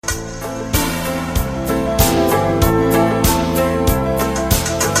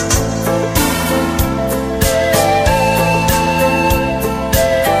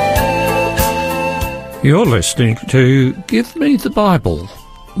You're listening to Give Me the Bible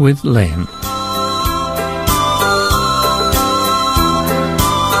with Len.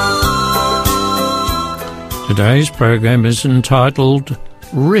 Today's program is entitled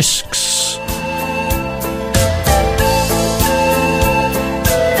Risks.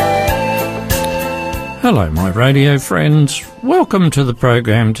 Hello, my radio friends. Welcome to the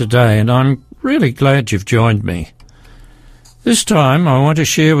program today, and I'm really glad you've joined me. This time I want to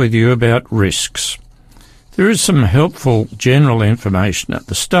share with you about risks. There is some helpful general information at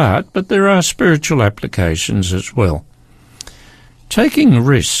the start, but there are spiritual applications as well. Taking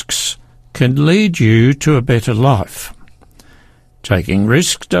risks can lead you to a better life. Taking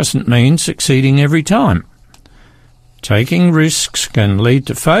risks doesn't mean succeeding every time. Taking risks can lead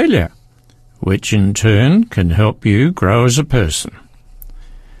to failure, which in turn can help you grow as a person.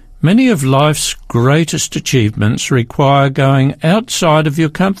 Many of life's greatest achievements require going outside of your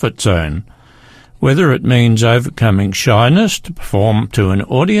comfort zone, whether it means overcoming shyness to perform to an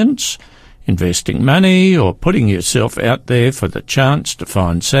audience, investing money, or putting yourself out there for the chance to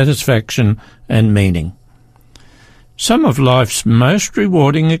find satisfaction and meaning. Some of life's most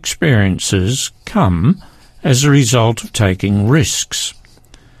rewarding experiences come as a result of taking risks.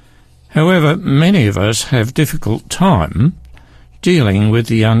 However, many of us have difficult time dealing with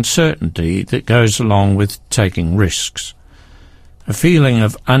the uncertainty that goes along with taking risks. A feeling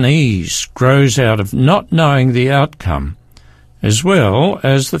of unease grows out of not knowing the outcome, as well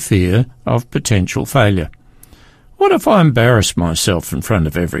as the fear of potential failure. What if I embarrass myself in front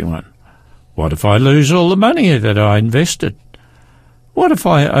of everyone? What if I lose all the money that I invested? What if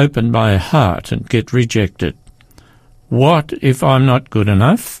I open my heart and get rejected? What if I'm not good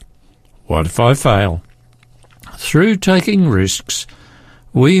enough? What if I fail? Through taking risks,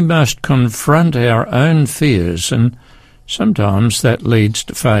 we must confront our own fears, and sometimes that leads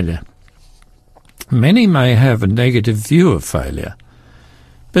to failure. Many may have a negative view of failure,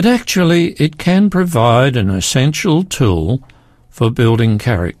 but actually it can provide an essential tool for building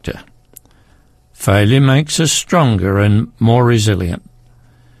character. Failure makes us stronger and more resilient.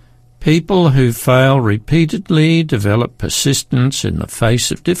 People who fail repeatedly develop persistence in the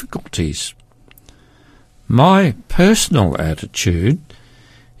face of difficulties. My personal attitude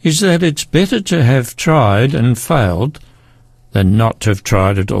is that it's better to have tried and failed than not to have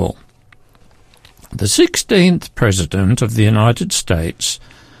tried at all. The 16th President of the United States,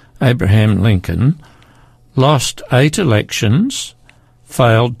 Abraham Lincoln, lost 8 elections,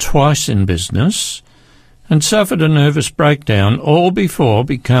 failed twice in business, and suffered a nervous breakdown, all before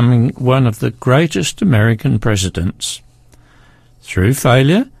becoming one of the greatest American presidents. Through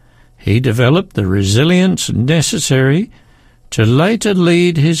failure, he developed the resilience necessary to later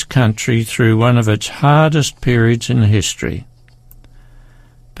lead his country through one of its hardest periods in history.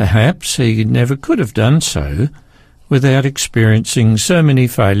 Perhaps he never could have done so without experiencing so many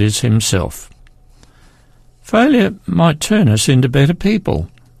failures himself. Failure might turn us into better people,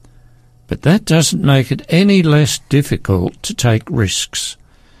 but that doesn't make it any less difficult to take risks.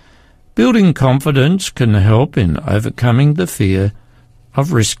 Building confidence can help in overcoming the fear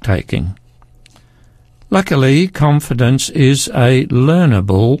of risk-taking. Luckily, confidence is a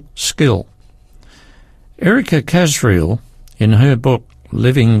learnable skill. Erica Casriel, in her book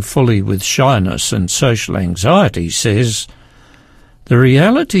Living Fully with Shyness and Social Anxiety, says, "The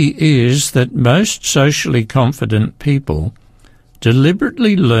reality is that most socially confident people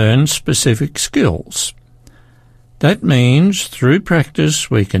deliberately learn specific skills. That means through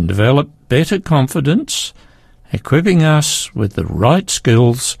practice we can develop better confidence, equipping us with the right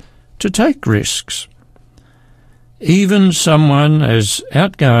skills to take risks." Even someone as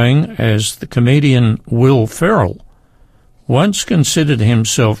outgoing as the comedian Will Ferrell once considered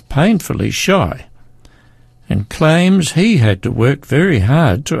himself painfully shy and claims he had to work very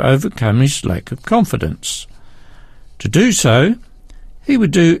hard to overcome his lack of confidence. To do so, he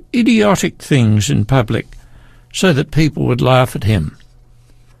would do idiotic things in public so that people would laugh at him.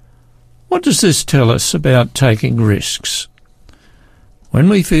 What does this tell us about taking risks? When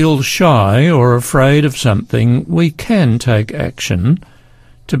we feel shy or afraid of something, we can take action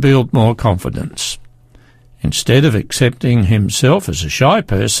to build more confidence. Instead of accepting himself as a shy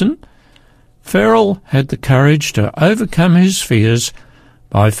person, Ferrell had the courage to overcome his fears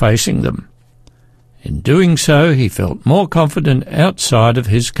by facing them. In doing so, he felt more confident outside of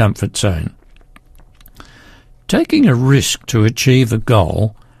his comfort zone. Taking a risk to achieve a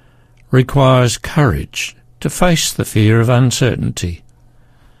goal requires courage to face the fear of uncertainty.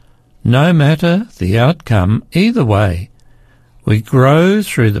 No matter the outcome, either way, we grow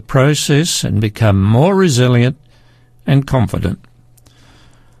through the process and become more resilient and confident.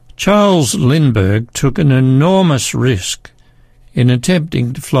 Charles Lindbergh took an enormous risk in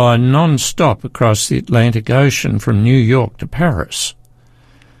attempting to fly non-stop across the Atlantic Ocean from New York to Paris.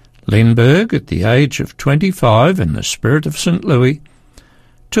 Lindbergh, at the age of 25 in the spirit of St. Louis,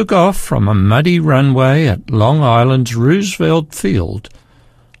 took off from a muddy runway at Long Island's Roosevelt Field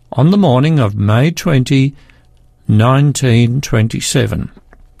on the morning of May 20, 1927.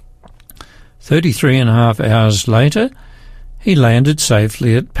 33.5 hours later, he landed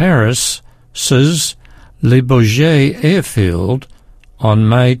safely at Paris's Le Bourget airfield on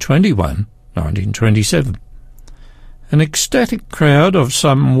May 21, 1927. An ecstatic crowd of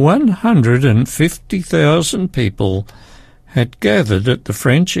some 150,000 people had gathered at the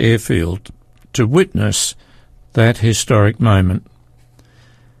French airfield to witness that historic moment.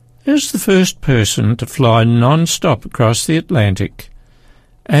 As the first person to fly non-stop across the Atlantic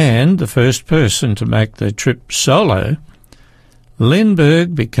and the first person to make the trip solo,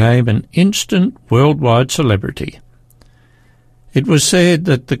 Lindbergh became an instant worldwide celebrity. It was said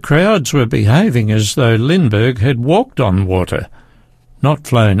that the crowds were behaving as though Lindbergh had walked on water, not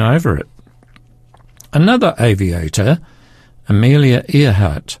flown over it. Another aviator, Amelia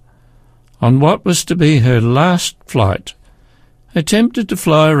Earhart, on what was to be her last flight, attempted to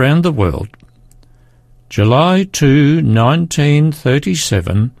fly around the world. July 2,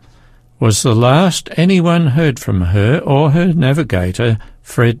 1937 was the last anyone heard from her or her navigator,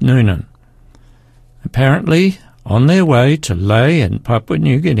 Fred Noonan. Apparently, on their way to Lae in Papua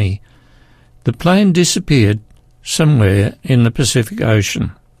New Guinea, the plane disappeared somewhere in the Pacific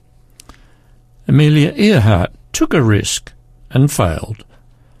Ocean. Amelia Earhart took a risk and failed,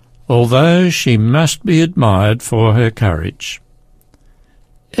 although she must be admired for her courage.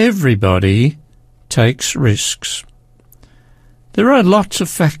 Everybody takes risks. There are lots of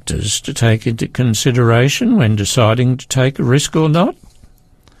factors to take into consideration when deciding to take a risk or not.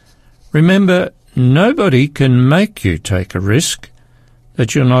 Remember, nobody can make you take a risk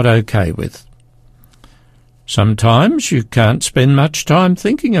that you're not okay with. Sometimes you can't spend much time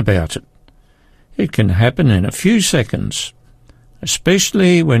thinking about it. It can happen in a few seconds,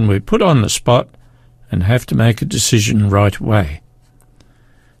 especially when we're put on the spot and have to make a decision right away.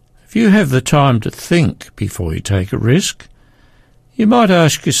 If you have the time to think before you take a risk, you might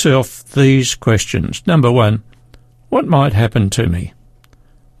ask yourself these questions. Number 1, what might happen to me?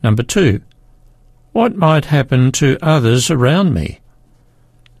 Number 2, what might happen to others around me?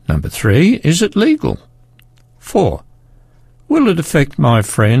 Number 3, is it legal? 4, will it affect my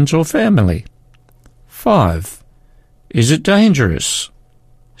friends or family? 5, is it dangerous?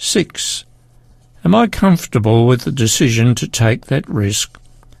 6, am I comfortable with the decision to take that risk?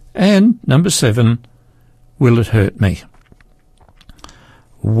 And number 7, will it hurt me?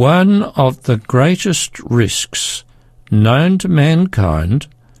 One of the greatest risks known to mankind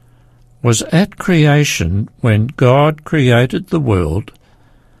was at creation, when God created the world,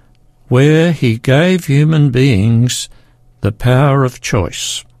 where he gave human beings the power of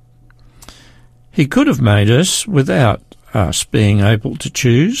choice. He could have made us without us being able to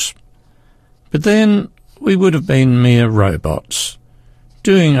choose, but then we would have been mere robots,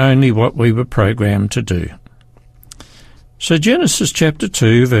 doing only what we were programmed to do. So Genesis chapter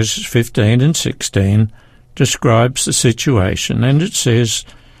 2, verses 15 and 16 describes the situation, and it says,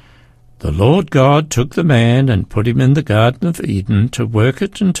 "The Lord God took the man and put him in the Garden of Eden to work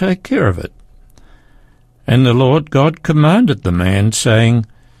it and take care of it. And the Lord God commanded the man, saying,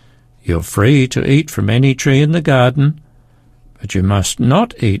 You're free to eat from any tree in the garden, but you must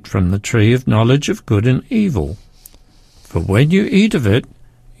not eat from the tree of knowledge of good and evil. For when you eat of it,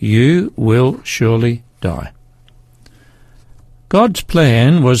 you will surely die." God's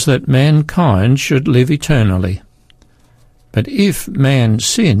plan was that mankind should live eternally. But if man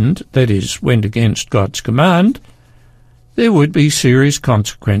sinned, that is, went against God's command, there would be serious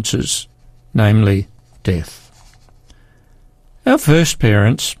consequences, namely death. Our first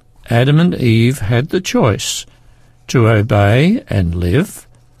parents, Adam and Eve, had the choice to obey and live,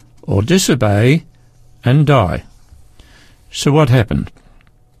 or disobey and die. So what happened?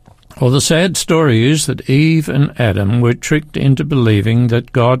 Well, the sad story is that Eve and Adam were tricked into believing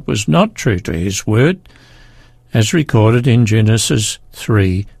that God was not true to his word, as recorded in Genesis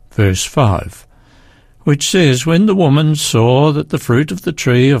 3, verse 5, which says, "When the woman saw that the fruit of the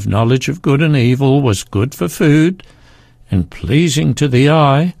tree of knowledge of good and evil was good for food, and pleasing to the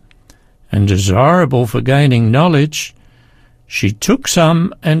eye, and desirable for gaining knowledge, she took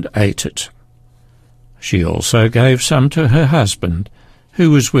some and ate it. She also gave some to her husband, who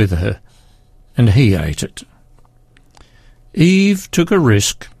was with her, and he ate it." Eve took a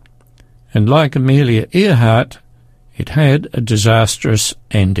risk, and like Amelia Earhart, It had a disastrous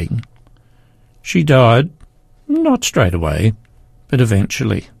ending. She died, not straight away, but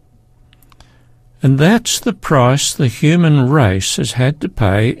eventually. And that's the price the human race has had to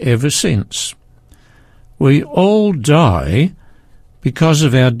pay ever since. We all die because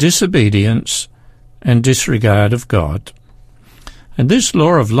of our disobedience and disregard of God. And this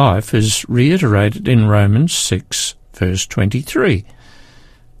law of life is reiterated in Romans 6, verse 23,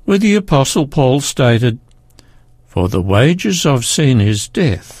 where the Apostle Paul stated, "For the wages of sin is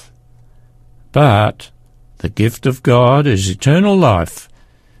death, but the gift of God is eternal life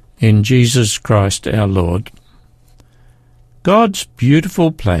in Jesus Christ our Lord." God's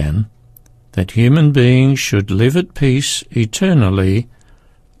beautiful plan that human beings should live at peace eternally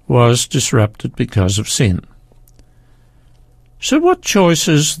was disrupted because of sin. So what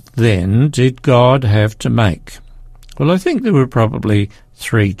choices then did God have to make? Well, I think there were probably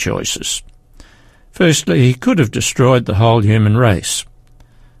three choices. Firstly, he could have destroyed the whole human race.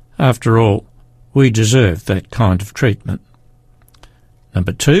 After all, we deserve that kind of treatment.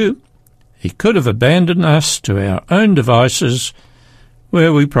 Number two, he could have abandoned us to our own devices,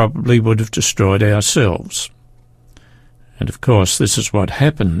 where we probably would have destroyed ourselves. And of course, this is what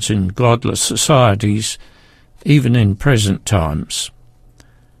happens in godless societies, even in present times.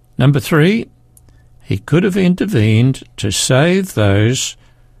 Number three, he could have intervened to save those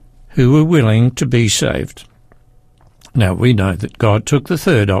who were willing to be saved. Now, we know that God took the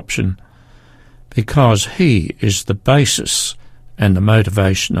third option because he is the basis and the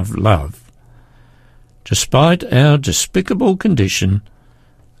motivation of love. Despite our despicable condition,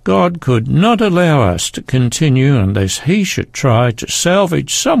 God could not allow us to continue unless he should try to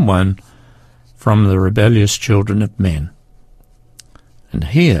salvage someone from the rebellious children of men. And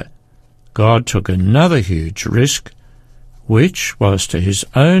here, God took another huge risk, which was to his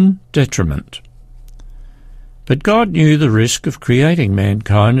own detriment. But God knew the risk of creating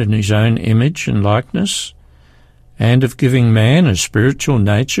mankind in his own image and likeness, and of giving man a spiritual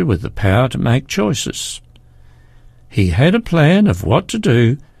nature with the power to make choices. He had a plan of what to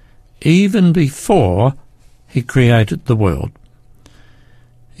do even before he created the world.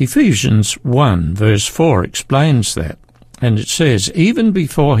 Ephesians 1 verse 4 explains that, and it says, "Even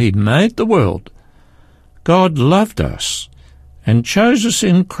before he made the world, God loved us and chose us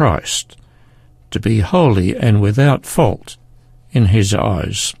in Christ to be holy and without fault in his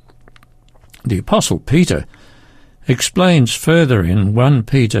eyes." The Apostle Peter explains further in 1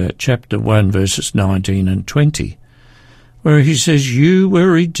 Peter chapter 1 verses 19 and 20, where he says, "You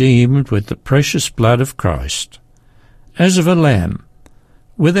were redeemed with the precious blood of Christ, as of a lamb,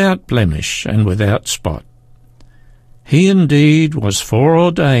 without blemish and without spot. He indeed was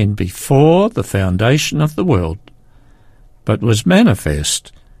foreordained before the foundation of the world, but was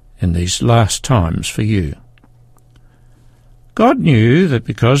manifest in these last times for you." God knew that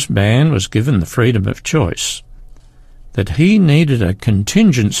because man was given the freedom of choice, that he needed a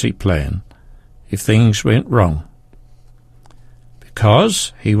contingency plan if things went wrong.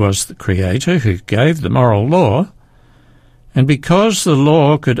 Because he was the Creator who gave the moral law, and because the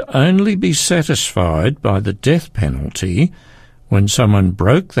law could only be satisfied by the death penalty when someone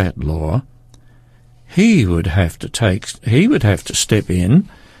broke that law, he would have to step in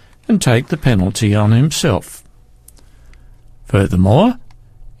and take the penalty on himself. Furthermore,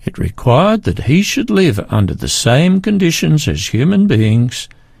 it required that he should live under the same conditions as human beings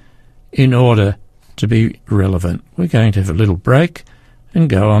in order to be relevant. We're going to have a little break and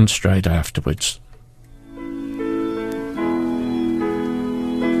go on straight afterwards.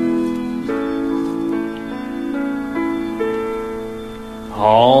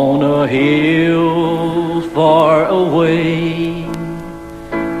 On a hill far away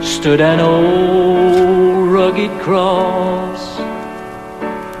stood an old rugged cross,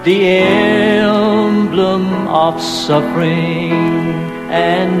 the emblem of suffering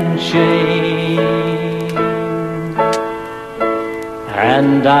and shame.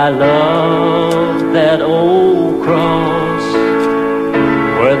 And I love that old cross,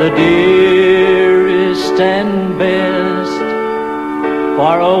 where the dearest and best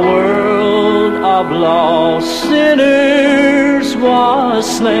for a world of lost sinners was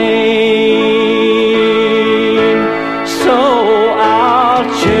slain. So I'll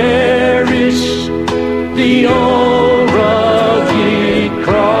cherish the old rugged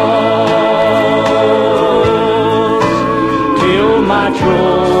cross till my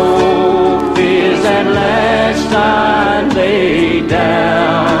trophies at last I lay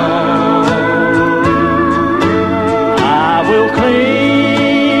down. I will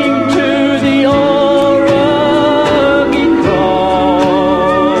cling to the old rugged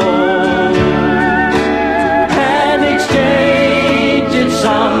cross and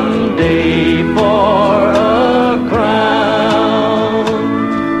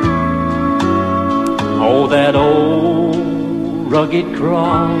rugged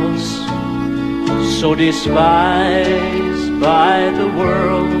cross, so despised by the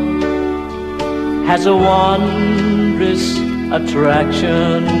world, has a wondrous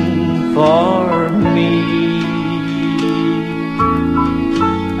attraction for me.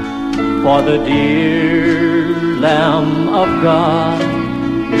 For the dear Lamb of God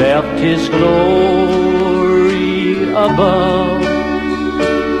left his glory above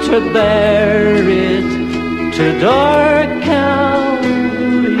to bear it to dark Calvary.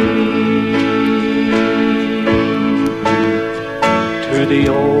 To the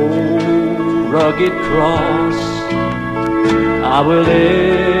old rugged cross I will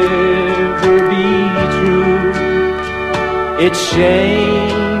ever be true. Its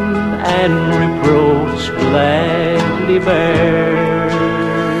shame and reproach gladly bear.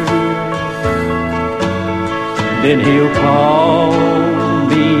 Then he'll call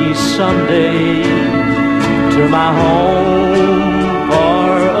me someday to my home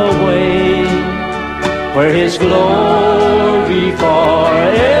far away, where his glory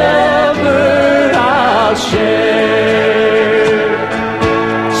forever I'll share.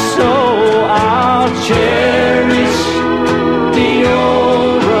 So I'll cherish the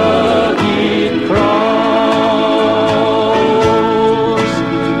old rugged cross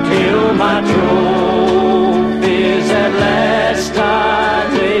till my trophies at last I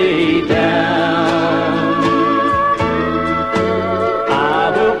lay down. I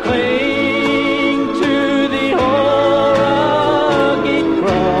will cling to the old rugged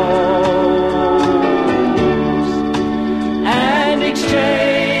cross and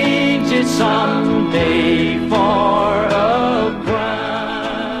exchange it someday for a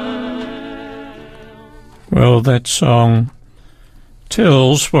crown. Well, that song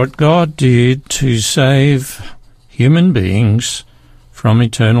tells what God did to save human beings from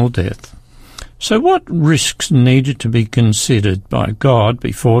eternal death. So what risks needed to be considered by God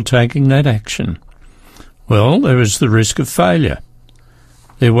before taking that action? Well, there was the risk of failure.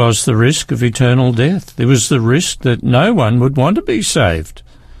 There was the risk of eternal death. There was the risk that no one would want to be saved.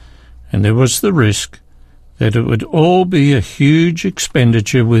 And there was the risk that it would all be a huge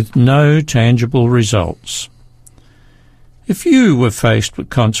expenditure with no tangible results. If you were faced with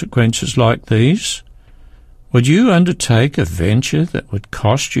consequences like these, would you undertake a venture that would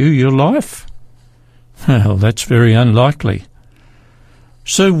cost you your life? Well, that's very unlikely.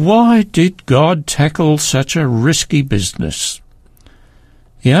 So why did God tackle such a risky business?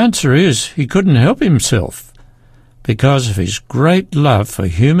 The answer is he couldn't help himself because of his great love for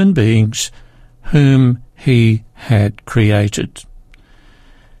human beings whom he had created.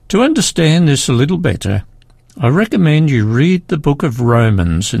 To understand this a little better, I recommend you read the book of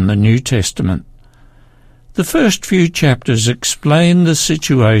Romans in the New Testament. The first few chapters explain the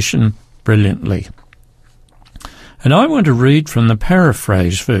situation brilliantly. And I want to read from the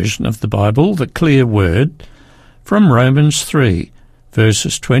paraphrase version of the Bible, the Clear Word, from Romans 3,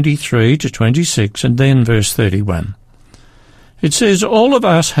 verses 23 to 26, and then verse 31. It says, "All of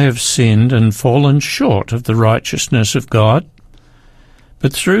us have sinned and fallen short of the righteousness of God,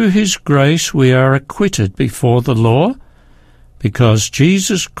 but through his grace we are acquitted before the law, because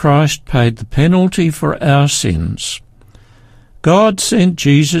Jesus Christ paid the penalty for our sins. God sent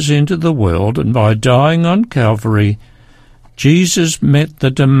Jesus into the world, and by dying on Calvary, Jesus met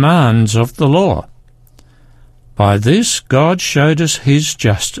the demands of the law. By this, God showed us his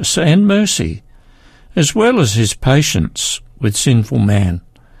justice and mercy, as well as his patience with sinful man.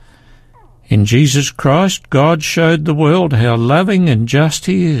 In Jesus Christ, God showed the world how loving and just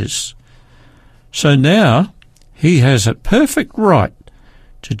he is. So now he has a perfect right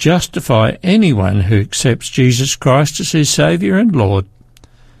to justify anyone who accepts Jesus Christ as his Saviour and Lord.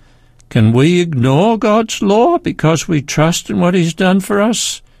 Can we ignore God's law because we trust in what he's done for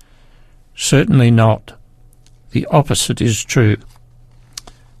us? Certainly not. The opposite is true.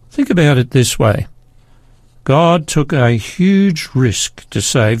 Think about it this way. God took a huge risk to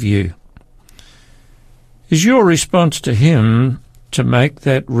save you. Is your response to him to make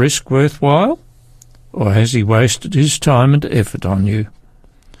that risk worthwhile? Or has he wasted his time and effort on you?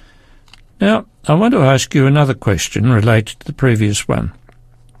 Now, I want to ask you another question related to the previous one.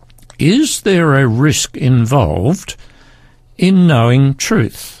 Is there a risk involved in knowing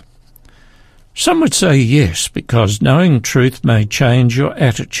truth? Some would say yes, because knowing truth may change your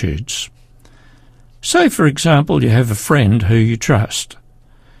attitudes. Say, for example, you have a friend who you trust,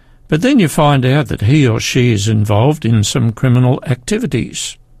 but then you find out that he or she is involved in some criminal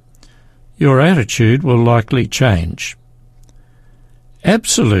activities. Your attitude will likely change.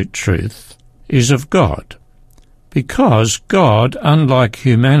 Absolute truth is of God, because God, unlike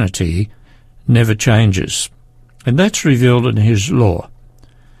humanity, never changes. and that's revealed in his law.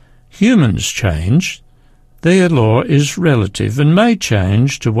 Humans change. Their law is relative and may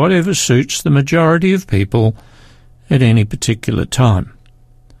change to whatever suits the majority of people at any particular time.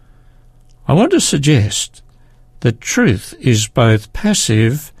 I want to suggest that truth is both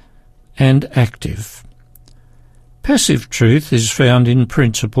passive and active. Passive truth is found in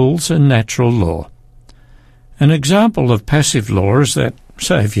principles and natural law. An example of passive law is that,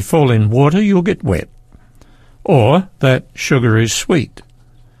 say, if you fall in water, you'll get wet, or that sugar is sweet.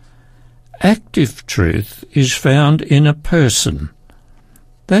 Active truth is found in a person,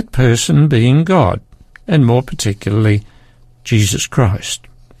 that person being God, and more particularly Jesus Christ.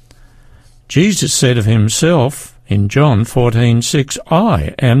 Jesus said of himself in John 14:6,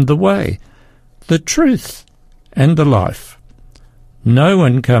 "I am the way, the truth, and the life. No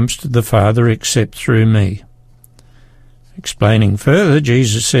one comes to the Father except through me." Explaining further,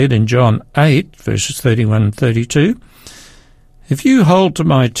 Jesus said in John 8, verses 31 and 32, "If you hold to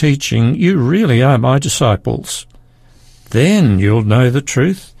my teaching, you really are my disciples. Then you'll know the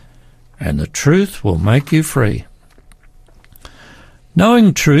truth, and the truth will make you free."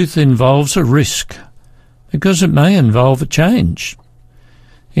 Knowing truth involves a risk, because it may involve a change.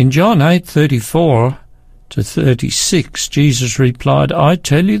 In John 8:34 to 36, Jesus replied, "I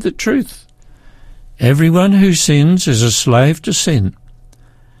tell you the truth. Everyone who sins is a slave to sin.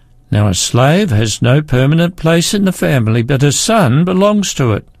 Now a slave has no permanent place in the family, but a son belongs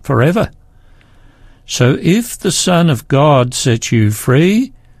to it forever. So if the Son of God sets you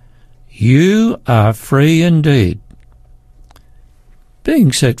free, you are free indeed."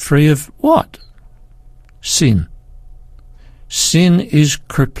 Being set free of what? Sin. Sin is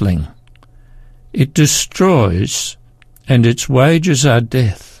crippling. It destroys, and its wages are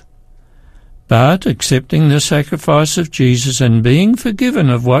death. But accepting the sacrifice of Jesus and being forgiven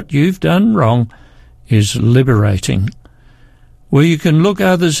of what you've done wrong is liberating, where you can look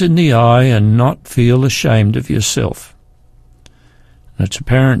others in the eye and not feel ashamed of yourself. And it's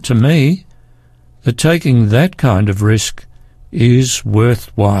apparent to me that taking that kind of risk is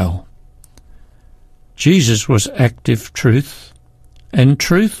worthwhile. Jesus was active truth, and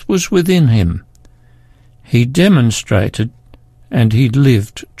truth was within him. He demonstrated and he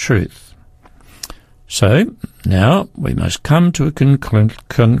lived truth. So now we must come to a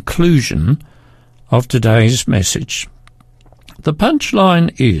conclusion of today's message. The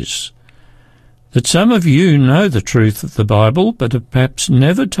punchline is that some of you know the truth of the Bible, but have perhaps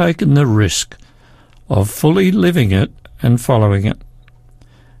never taken the risk of fully living it and following it.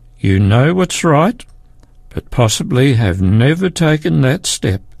 You know what's right, but possibly have never taken that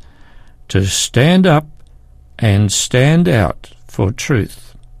step to stand up and stand out for truth.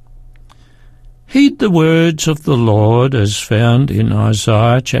 Heed the words of the Lord as found in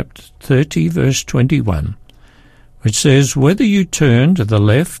Isaiah chapter 30, verse 21, which says, "Whether you turn to the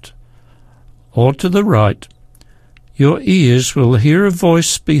left or to the right, your ears will hear a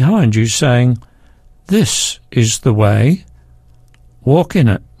voice behind you saying, 'This is the way, walk in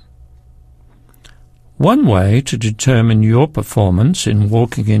it.'" One way to determine your performance in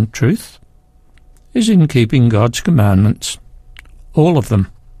walking in truth is in keeping God's commandments, all of them.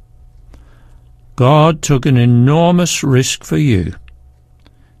 God took an enormous risk for you,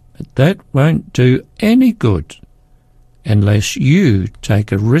 but that won't do any good unless you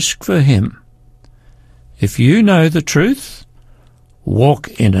take a risk for him. If you know the truth, walk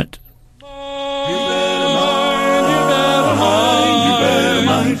in it.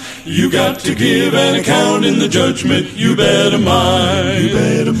 You got to give an account in the judgment. You better mind. You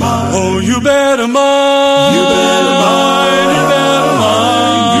better mind. Oh, you better mind. You better mind. You better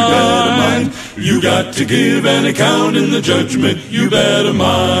mind. You better mind. You got to give an account in the judgment. You better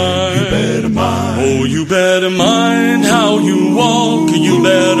mind. You better mind. Oh, you better mind how you walk. You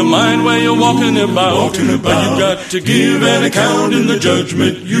better mind where you're walking about. But you got to give an account in the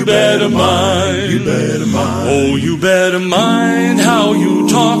judgment. You better mind. You better mind. Oh, you better mind how you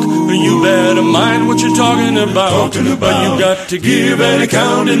talk. You better mind what you're talking about. But you got to give an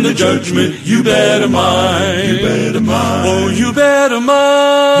account in the judgment. You better mind. You better mind. Oh, you better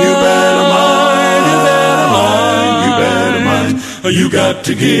mind. You better mind. You better mind. You better mind. You got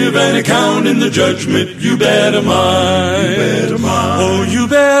to give an account in the judgment. You better mind. You better mind. Oh, you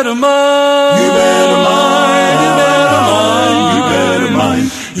better mind. You better mind. You better mind. You better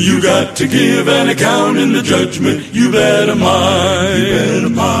mind. You got to give an account in the judgment. You better mind. You better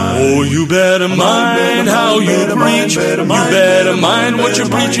mind. Oh, Oh, you better mind how you preach. You better mind what you're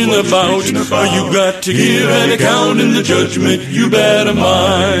preaching about. You got to give an account in the judgment. You better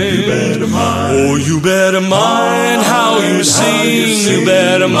mind. Oh, you better mind how you sing. You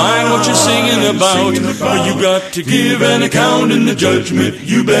better mind what you're singing about. You got to give an account in the judgment.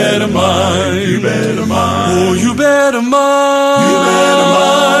 You better mind. Oh, you better mind. You better mind.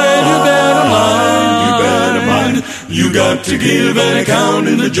 You better mind. You better mind. You got to give an account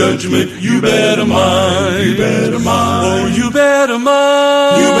in the judgment. You better mind. You better mind. Oh, you better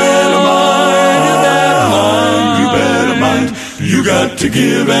mind. You better mind. You better mind. You better mind. You got to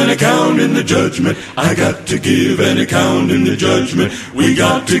give an account in the judgment. I got to give an account in the judgment. We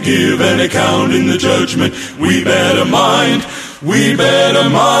got to give an account in the judgment. We better mind. We better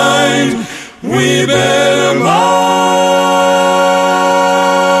mind. We better mind.